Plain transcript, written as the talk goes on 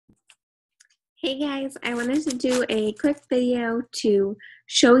Hey guys, I wanted to do a quick video to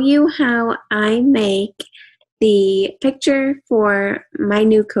show you how I make the picture for my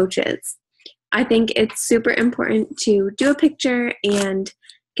new coaches. I think it's super important to do a picture and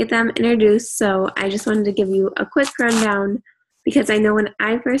get them introduced, so I just wanted to give you a quick rundown because I know when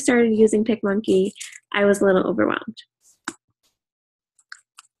I first started using PicMonkey, I was a little overwhelmed.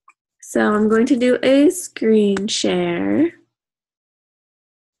 So I'm going to do a screen share.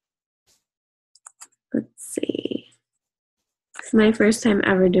 Let's see. It's my first time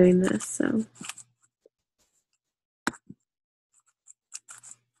ever doing this, so.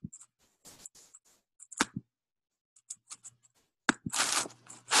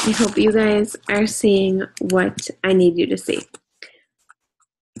 I hope you guys are seeing what I need you to see.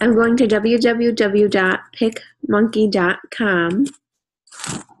 I'm going to www.picmonkey.com.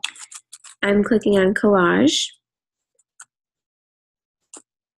 I'm clicking on collage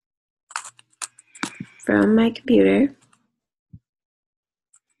from my computer.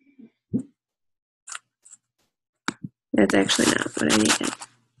 That's actually not what I needed.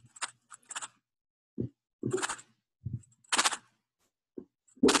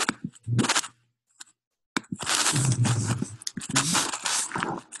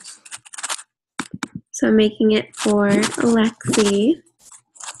 So I'm making it for Lexi.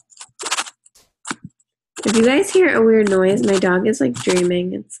 If you guys hear a weird noise, my dog is like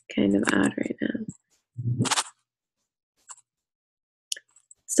dreaming. It's kind of odd right now.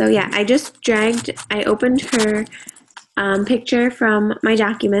 So yeah, I opened her picture from my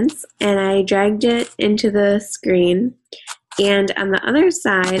documents and I dragged it into the screen. And on the other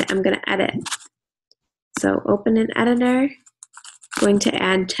side, I'm going to edit. So open an editor, going to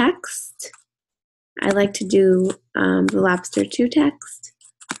add text. I like to do the Lobster 2 text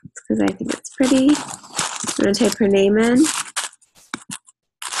because I think it's pretty. I'm going to type her name in.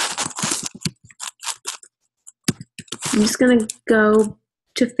 I'm just going to go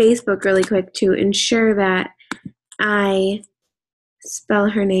to Facebook really quick to ensure that I spell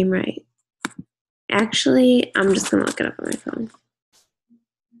her name right. Actually, I'm just going to look it up on my phone.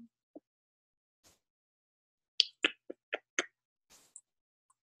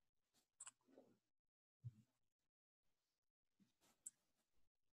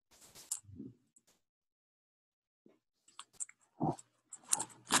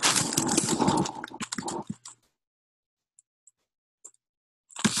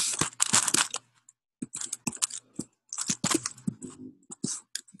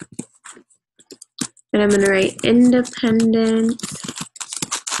 And I'm going to write independent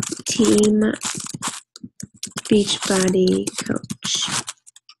team Beachbody coach.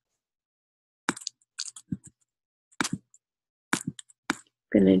 I'm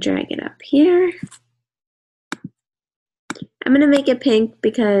going to drag it up here. I'm going to make it pink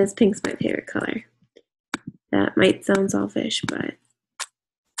because pink's my favorite color. That might sound selfish, but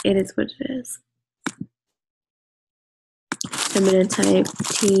it is what it is. I'm going to type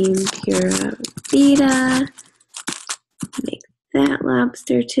Team Pura Vida. Make that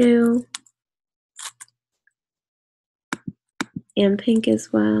Lobster 2. And pink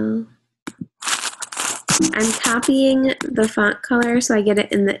as well. I'm copying the font color so I get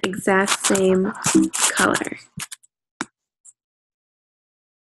it in the exact same color.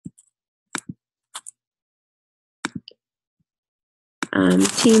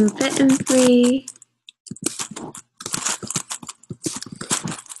 Team Fit and Free,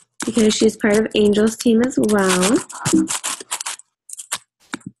 because she's part of Angel's team as well.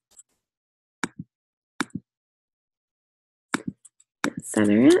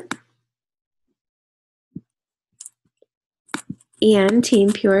 Center it. And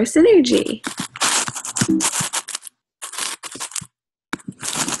Team Pure Synergy.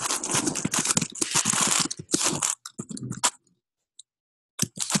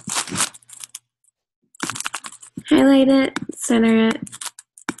 Highlight it, center it.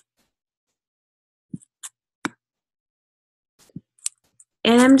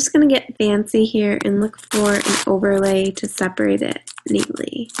 And I'm just going to get fancy here and look for an overlay to separate it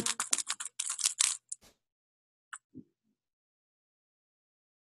neatly.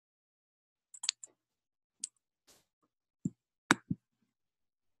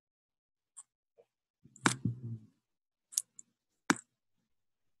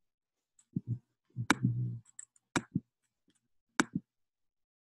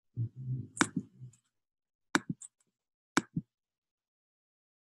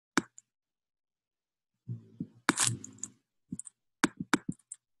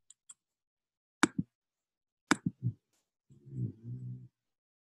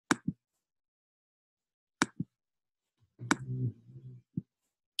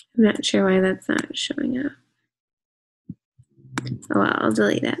 I'm not sure why that's not showing up. Oh well, I'll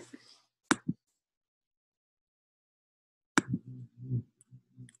delete it.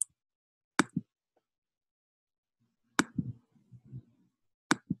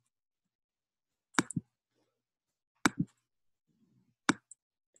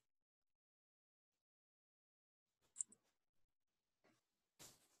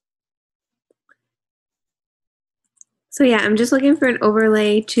 So yeah, I'm just looking for an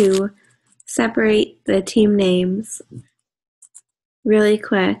overlay to separate the team names really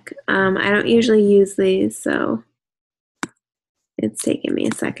quick. I don't usually use these, so it's taking me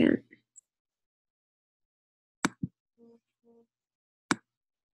a second.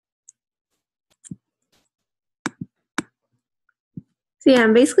 So yeah,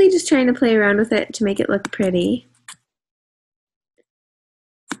 I'm basically just trying to play around with it to make it look pretty.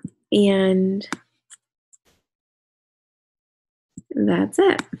 And that's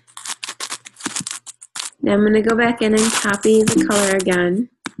it. Now I'm going to go back in and copy the color again,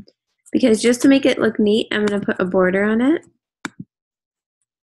 because just to make it look neat, I'm going to put a border on it.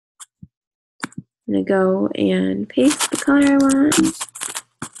 I'm going to go and paste the color I want.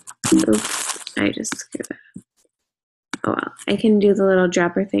 Oops, I just screwed up. Oh well, I can do the little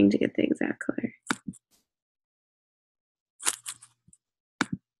dropper thing to get the exact color.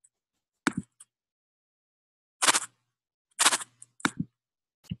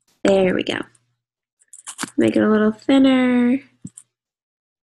 There we go. Make it a little thinner.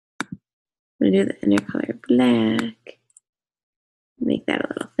 I'm going to do the inner color black. Make that a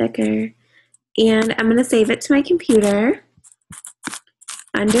little thicker. And I'm going to save it to my computer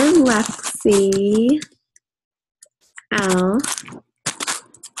under Lexi L.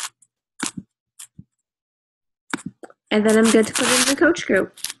 And then I'm good to put it in the coach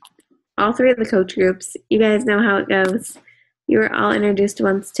group. All three of the coach groups. You guys know how it goes. You were all introduced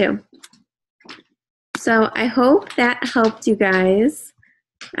once too. So I hope that helped you guys.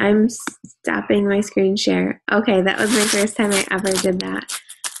 I'm stopping my screen share. Okay, that was my first time I ever did that.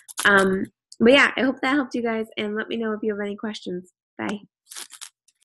 But yeah, I hope that helped you guys, and let me know if you have any questions. Bye.